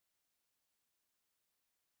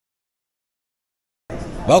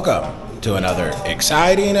Welcome to another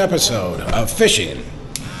exciting episode of Fishing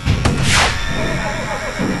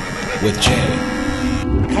with Jay.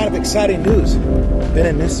 Kind of exciting news.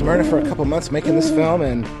 Been in Smyrna for a couple months making this film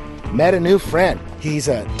and met a new friend. He's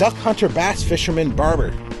a duck hunter, bass fisherman,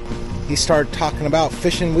 barber. He started talking about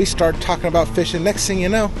fishing. We started talking about fishing. Next thing you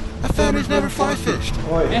know, I found he's never fly fished.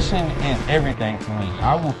 Fishing is everything to me.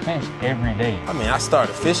 I will fish every day. I mean, I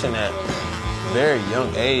started fishing at a very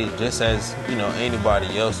young age, just as, you know,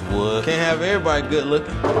 anybody else would. Can't have everybody good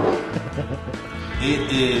looking. It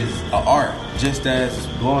is an art, just as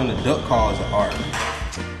blowing a duck call is an art.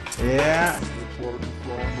 Yeah.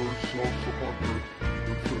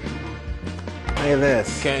 Look at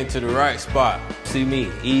this. Came to the right spot. See me,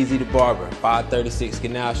 Eazy the barber, 536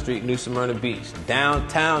 Canal Street, New Smyrna Beach,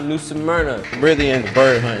 downtown New Smyrna. I'm really into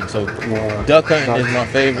bird hunting, so duck hunting is my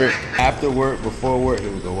favorite. After work, before work,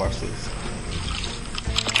 here we go, watch this.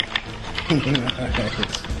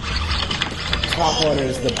 Top water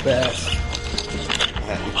is the best. I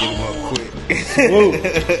had to get him up quick. Smooth.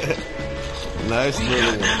 Nice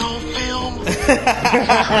little one.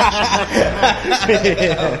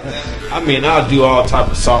 I mean, I'll do all type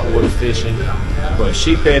of saltwater fishing, but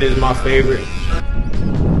sheephead is my favorite.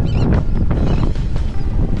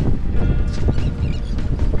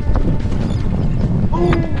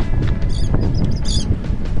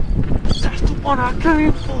 That's the one I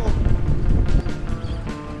came for.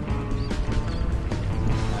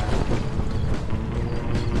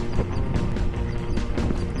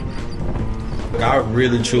 I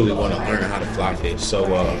really truly want to learn how to fly fish. So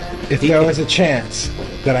If there was a chance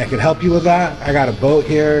that I could help you with that, I got a boat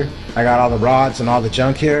here, I got all the rods and all the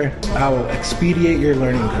junk here. I will expedite your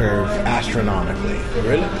learning curve astronomically.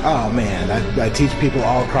 Really? Oh man, I teach people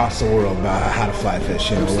all across the world about how to fly fish.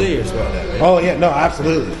 You know? I'm serious about that, man. Oh yeah, no,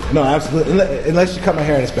 absolutely, no, absolutely. Unless you cut my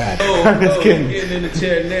hair and it's bad. Oh, I'm just kidding. Getting in the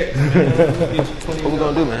chair next, man. What we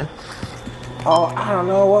gonna do, man? Oh, I don't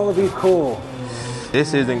know. What would be cool?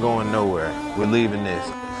 This isn't going nowhere. We're leaving this.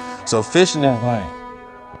 So fishing is like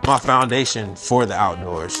my foundation for the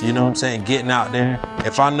outdoors. You know what I'm saying? Getting out there.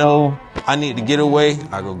 If I know I need to get away,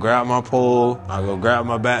 I go grab my pole, I go grab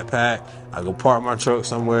my backpack, I go park my truck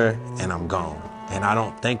somewhere, and I'm gone. And I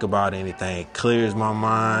don't think about anything. It clears my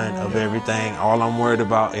mind of everything. All I'm worried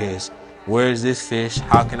about is, where is this fish?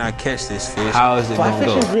 How can I catch this fish? How is it Fly gonna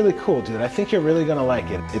go? fishing is really cool, dude. I think you're really gonna like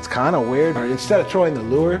it. It's kind of weird. Instead of throwing the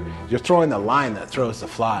lure, you're throwing the line that throws the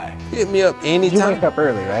fly. Hit me up anytime. You wake up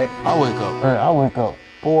early, right? I wake up early. I wake up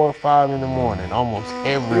 4 or 5 in the morning, almost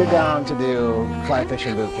every You're morning. down to do fly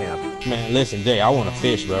fishing boot camp. Man, listen, Jay, I want to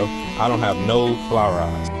fish, bro. I don't have no fly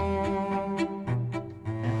rods.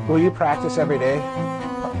 Will you practice every day?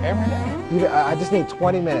 Every day? I just need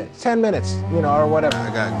 20 minutes, 10 minutes, you know, or whatever.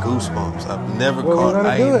 I got goosebumps. I've never Well, caught. we're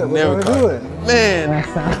gonna do it. We're gonna do it. Man.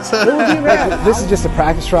 This is just a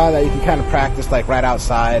practice rod that you can kind of practice like right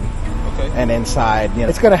outside Okay. and inside. You know,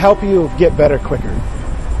 it's gonna help you get better quicker.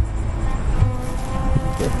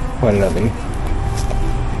 Point it at me.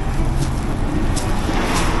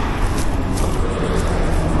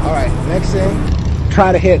 All right, next thing,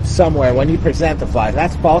 try to hit somewhere when you present the fly.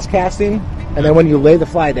 That's false casting, and then when you lay the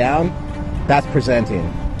fly down, that's presenting.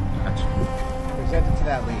 Present it to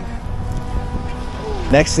that leaf.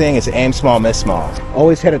 Next thing is aim small, miss small.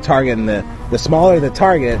 Always hit a target, and the smaller the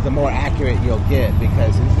target, the more accurate you'll get,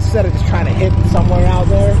 because instead of just trying to hit somewhere out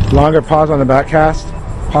there. Longer pause on the back cast.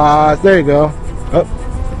 Pause, there you go. Oh.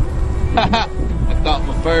 I caught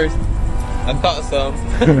my first. I caught some.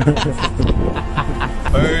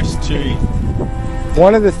 First tree.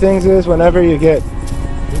 One of the things is whenever you get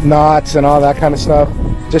knots and all that kind of stuff,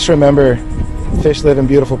 just remember fish live in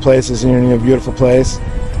beautiful places and you're in a beautiful place,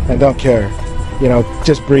 and don't care. You know,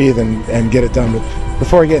 just breathe and get it done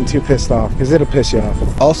before getting too pissed off, because it'll piss you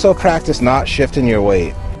off. Also practice not shifting your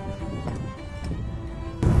weight.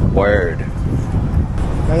 Word.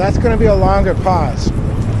 Now that's going to be a longer pause.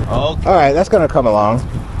 Okay. All right, that's going to come along.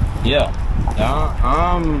 Yeah.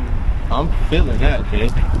 I'm feeling that, Jay.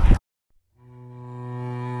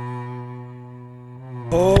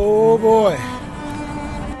 Oh boy.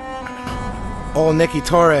 Old Nicky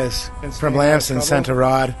Torres from Lamson sent a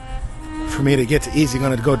rod for me to get to Eazy.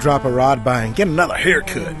 Gonna go drop a rod by and get another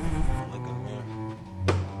haircut.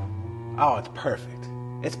 Oh, it's perfect.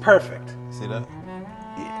 It's perfect. See that?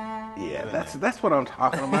 Yeah, that's what I'm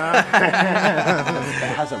talking about.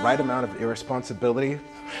 That has the right amount of irresponsibility.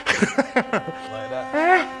 Like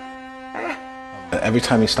that? Every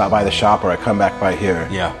time you stop by the shop or I come back by here,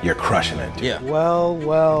 Yeah. you're crushing it. Dude. Yeah. Well.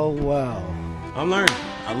 I'm learning.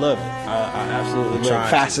 I love it. I absolutely The try.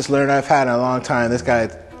 fastest learner I've had in a long time. This guy,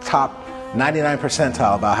 top 99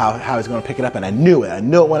 percentile about how he's going to pick it up, and I knew it. I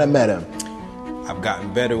knew it when I met him. I've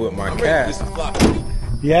gotten better with my cast.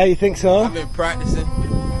 Yeah, you think so? I've been practicing.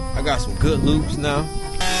 I got some good loops now.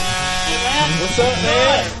 What's up,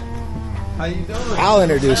 man? How you doing? Al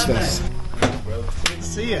introduced us. Good to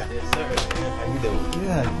see you. Yes, sir. How you doing?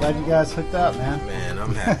 Yeah, glad you guys hooked up, man. Man,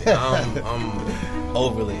 I'm happy. I'm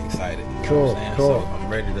overly excited. You know Cool, what I'm saying? cool. So I'm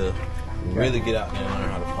ready to really get out there and learn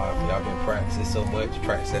how to fly. Y'all been practicing so much.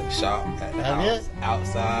 Practice at the shop, at the house,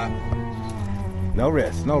 outside. No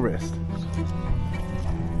wrist, no wrist.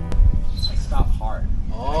 Stop hard.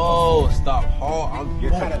 Oh, stop hard.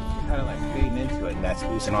 You're kind of like fading into it, and that's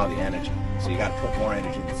losing all the energy. So you got to put more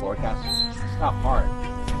energy in the forecast. Stop hard.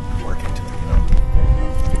 Work into it, you know.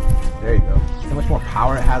 There you go. So much more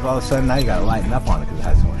power it has all of a sudden. Now you got to lighten up on it because it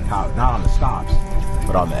has so much power. Not on the stops,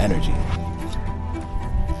 but on the energy.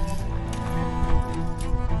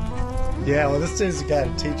 Yeah, well, this dude's the guy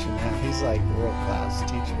to teach you, man. He's like world-class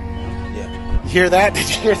teacher, you know? Yeah. You hear that? Did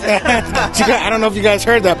you hear that? I don't know if you guys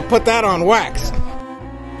heard that, but put that on wax.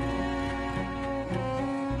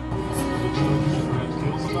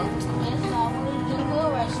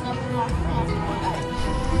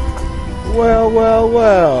 Well, well,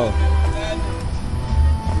 well.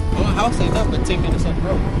 My house ain't up but 10 minutes up the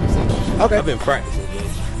road. Okay. I've been practicing.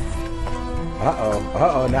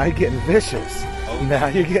 Uh-oh. Now you're getting vicious. Now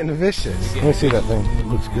you're getting vicious. Let me see that thing. It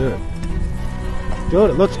looks good.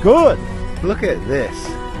 Dude, it looks good. Look at this.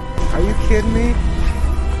 Are you kidding me?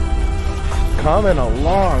 Coming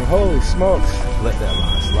along. Holy smokes. Let that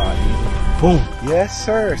line slide easy. Boom. Yes,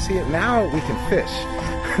 sir. See it now we can fish.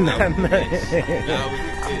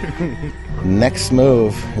 Next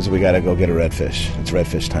move is we gotta go get a redfish. It's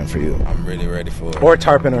redfish time for you. I'm really ready for it. Or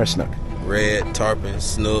tarpon or a snook. Red, tarpon,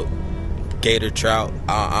 snook, gator trout.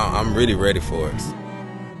 I'm really ready for it.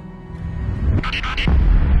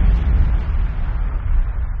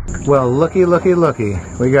 Well, looky.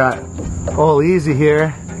 We got old Eazy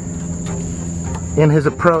here in his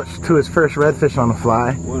approach to his first redfish on the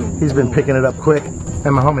fly. He's been picking it up quick.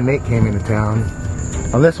 And my homie Nate came into town.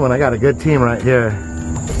 On this one, I got a good team right here.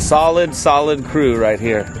 Solid crew right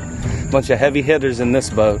here. Bunch of heavy hitters in this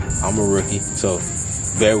boat. I'm a rookie, so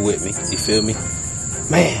bear with me. You feel me?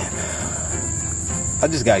 Man, I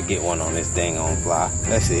just gotta get one on this dang on fly.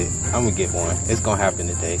 That's it. I'm gonna get one. It's gonna happen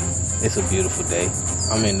today. It's a beautiful day.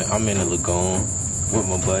 I'm in the lagoon with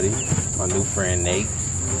my buddy, my new friend Nate,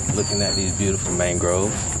 looking at these beautiful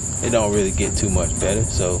mangroves. It don't really get too much better,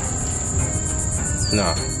 so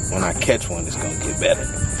nah. When I catch one, it's gonna get better.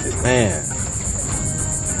 Man,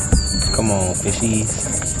 come on, fishies.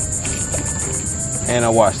 And I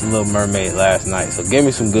watched The Little Mermaid last night, so give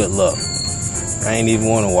me some good luck. I ain't even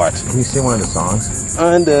want to watch it. Can you sing one of the songs?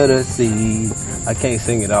 Under the sea. I can't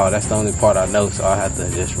sing it all. That's the only part I know, so I have to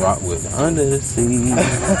just rock with it. Under the sea.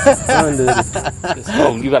 Under the sea.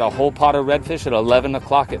 Oh, you got a whole pot of redfish at 11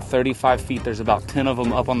 o'clock at 35 feet. There's about 10 of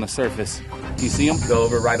them up on the surface. Do you see them? Go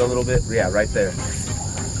over right a little bit. Yeah, right there.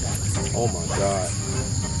 Oh my God.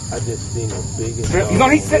 I just seen the biggest. You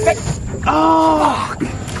gonna eat that? Oh!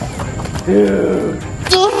 Dude.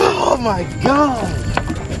 Oh my God.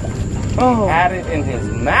 Oh. Had it in his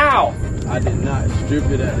mouth. I did not strip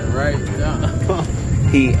it at the right time.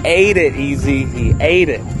 He ate it, Eazy. He ate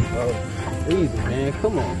it. Oh, easy, man.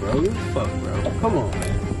 Come on, bro. You fuck, bro. Come on,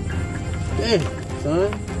 man. Damn,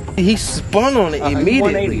 son. He spun on it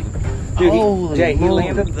immediately. 180. Dude, Jay, he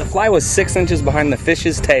landed. The fly was 6 inches behind the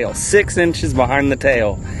fish's tail. 6 inches behind the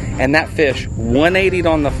tail. And that fish 180'd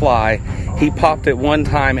on the fly. He popped it one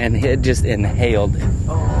time and it just inhaled it.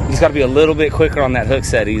 He's got to be a little bit quicker on that hook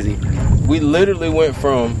set, Eazy. We literally went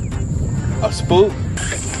from a spook.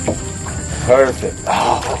 Perfect.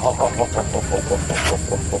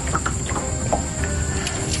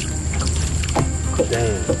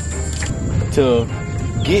 Damn. To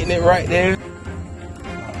getting it right there.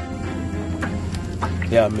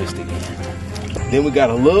 Yeah, I missed it again. Then we got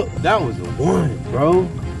a look. That was a one, bro.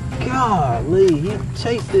 Golly, he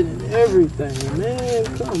chased it and everything, man.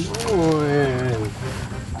 Come on.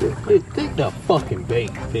 Take the fucking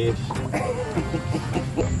bait, fish.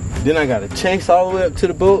 Then I got to chase all the way up to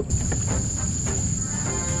the boat.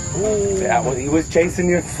 Yeah, well, he was chasing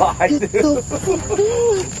your fly, dude.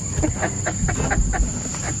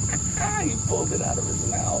 He pulled it out of his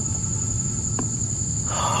mouth.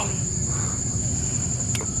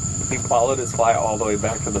 He followed his fly all the way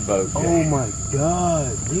back to the boat. Oh my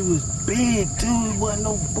God, he was big, dude. It wasn't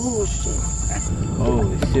no bullshit.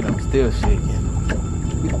 Holy shit, I'm still shaking.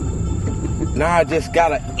 Now I just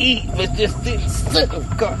gotta eat, but just didn't stick a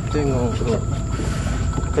goddamn on.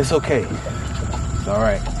 It's okay. It's all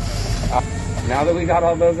right. Now that we got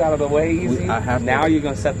all those out of the way easy, now you're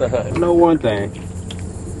gonna set the hook. Know one thing.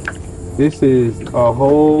 This is a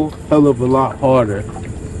whole hell of a lot harder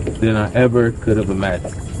than I ever could have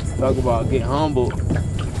imagined. Talk about get humbled.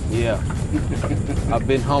 Yeah. I've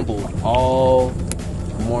been humbled all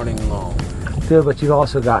morning long. Dude, but you've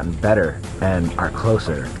also gotten better and are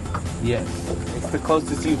closer. Yes. It's the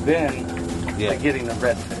closest you've been to getting the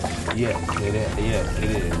redfish. Yes,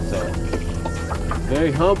 it is. So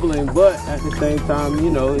very humbling, but at the same time, you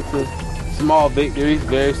know, it's a small victory,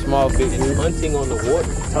 very small victory. It's hunting on the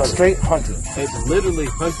water. Straight hunting. It's literally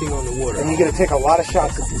hunting on the water. And you're gonna take a lot of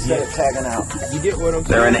shots instead of tagging out. You get what I'm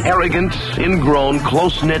saying? They're an arrogant, ingrown,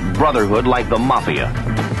 close-knit brotherhood like the mafia.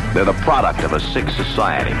 They're the product of a sick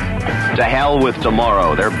society. To hell with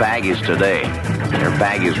tomorrow. Their bag is today. Their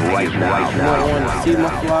bag is right now. I want to see my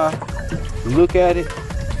fly, look at it,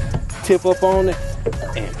 tip up on it,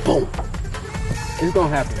 and boom. It's gonna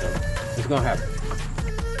happen though. It's gonna happen.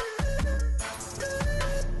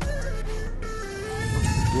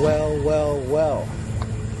 Well.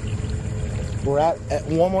 We're at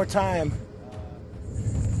one more time.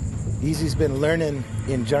 Eazy's been learning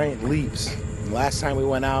in giant leaps. Last time we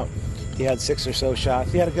went out, he had 6 or so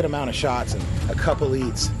shots. He had a good amount of shots and a couple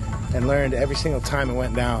eats, and learned every single time it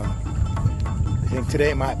went down. I think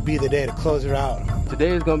today might be the day to close her out. Today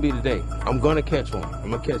is gonna be the day. I'm gonna catch one.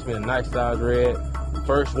 I'm gonna catch me a nice size red.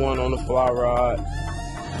 First one on the fly rod.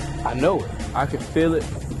 I know it. I can feel it.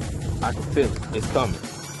 It's coming.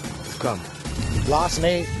 It's coming. Lost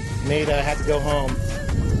Nate. Nate had to go home.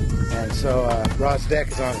 And so Rod's Deck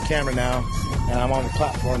is on the camera now. And I'm on the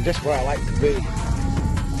platform just where I like to be.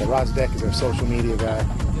 So Rod's Deck is our social media guy.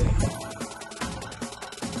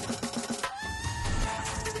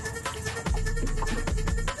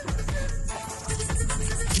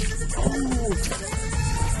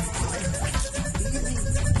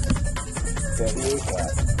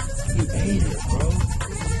 You ate it, bro.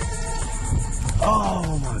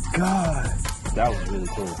 Oh my God. That was really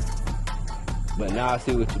cool. But now I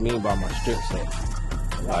see what you mean by my strip set.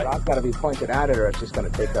 Like, Rod's got to be pointed at it or it's just going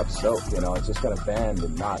to take up soap, you know. It's just going to bend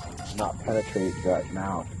and not penetrate that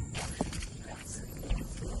mouth.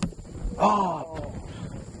 Oh.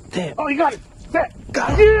 Damn. Oh, you got it. Set.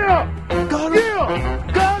 Got it. Yeah. Got it.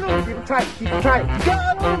 Yeah. Got him. Keep it tight. Keep it tight.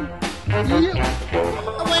 Got him. Yeah.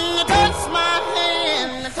 When you touch my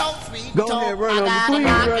hand and talk sweet Go talk, ahead, run on me, I please,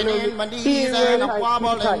 got a run knocking on me. in my knees Keep it and a tight, wobble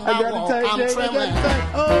keep it in tight. I my got it walk. tight, I'm Jay, I got trembling. it tight.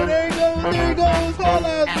 Oh, there he goes. Hold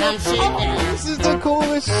on. And I'm shaking. Oh, this is the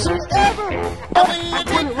coolest shit ever. When you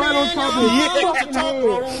take it right on me top in of your you. arms to talk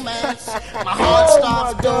romance, my heart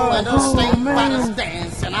starts going to sting by this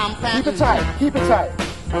dance, and I'm Keep panting. it tight. Keep it tight.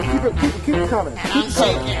 Keep it coming. And I'm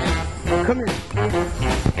shaking. Come here.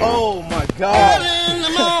 Oh, my God. Early in the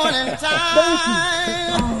morning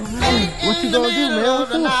time. What you gonna do,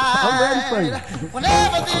 man? I'm ready for you.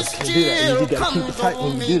 Whenever this do that. You chill gotta keep it comes tight when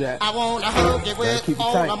over you me, do that. I wanna hug you with keep it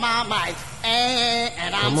all tight. of my might.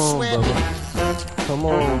 And I'm Come on, sweating. Bubba. Come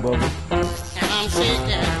on, Bubba. And I'm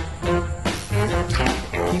shaking.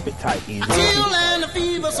 Keep it tight, Easy. Chill and the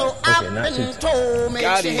fever, so I've not too been tight. told. Makes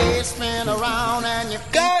Got your him. head spin around and your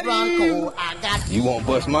feet run cold. I got You won't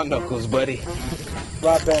bust my knuckles, buddy.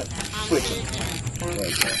 Rod back. Switching.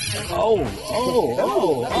 Oh.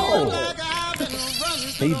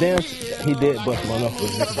 He did bust my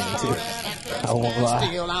knuckles this time, too. I won't lie.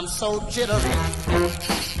 Still, I'm so jittery.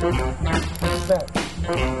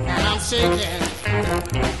 And I'm shaking.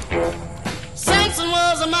 Samson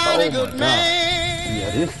was a mighty Oh, good my man.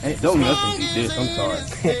 Yeah, this ain't, don't nothing beat this. I'm sorry.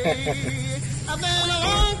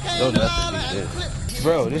 Don't nothing beat this.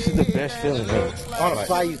 Bro, this is the best feeling ever. On a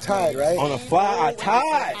fly you tied, right? On a fly, I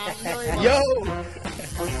tied. Yo,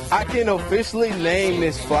 I can officially name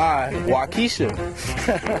this fly Waukesha.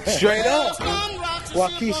 Straight up.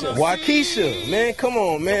 Waukesha. Man, come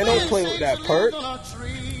on, man. Don't play with that perk.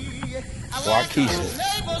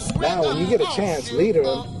 Waukesha. Now, when you get a chance, leader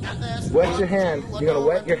them, wet your hand. You're going to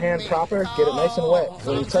wet your hand proper, get it nice and wet.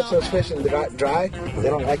 When you touch those fish and they're dry, they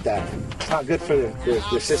don't like that. It's not good for their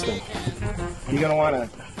system. You're going to want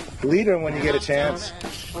to leader them when you get a chance.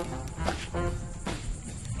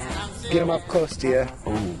 Get them up close to you.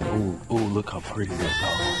 Ooh, look how pretty that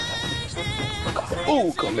dog is.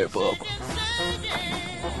 Ooh, come here, bub.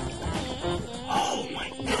 Oh, my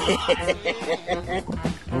God.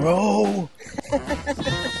 Bro.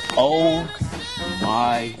 Oh,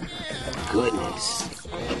 my goodness.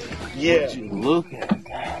 Yeah. Would you look at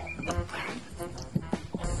that?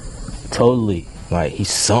 Totally. Like, he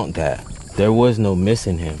sunk that. There was no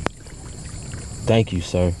missing him. Thank you,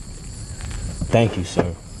 sir. Thank you,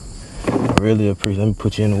 sir. I really appreciate it. Let me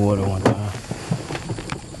put you in the water one time.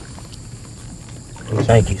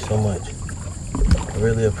 Thank you so much. I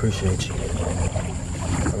really appreciate you.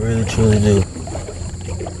 I really truly do.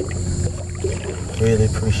 Really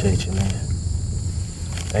appreciate you, man.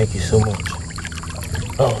 Thank you so much.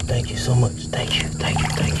 Oh, thank you so much. Thank you, thank you,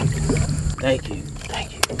 thank you. Thank you,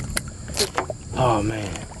 thank you. Oh, man.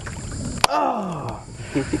 Oh.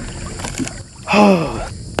 Oh.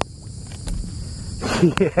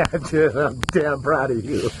 Yeah, dude, I'm damn proud of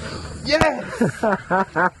you. Yes!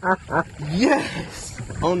 Yes!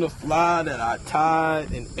 On the fly that I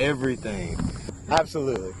tied and everything.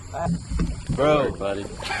 Absolutely. Bro, buddy.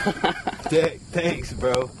 Thanks,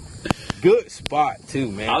 bro. Good spot,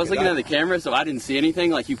 too, man. I was looking at the camera, so I didn't see anything.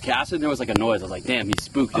 Like, you cast it, and there was like a noise. I was like, damn, he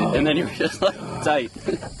spooked it. And then you were just like, tight.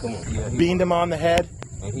 Come on. Yeah, Beamed him on the head.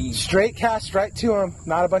 and Straight cast right to him.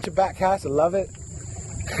 Not a bunch of back casts. I love it.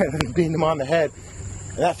 And then beamed him on the head.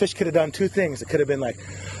 And that fish could have done two things. It could have been like,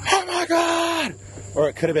 oh my God! Or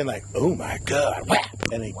it could have been like, oh my God, whap!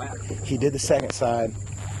 And he did the second side.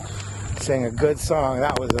 Sang a good song.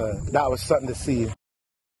 That was something to see.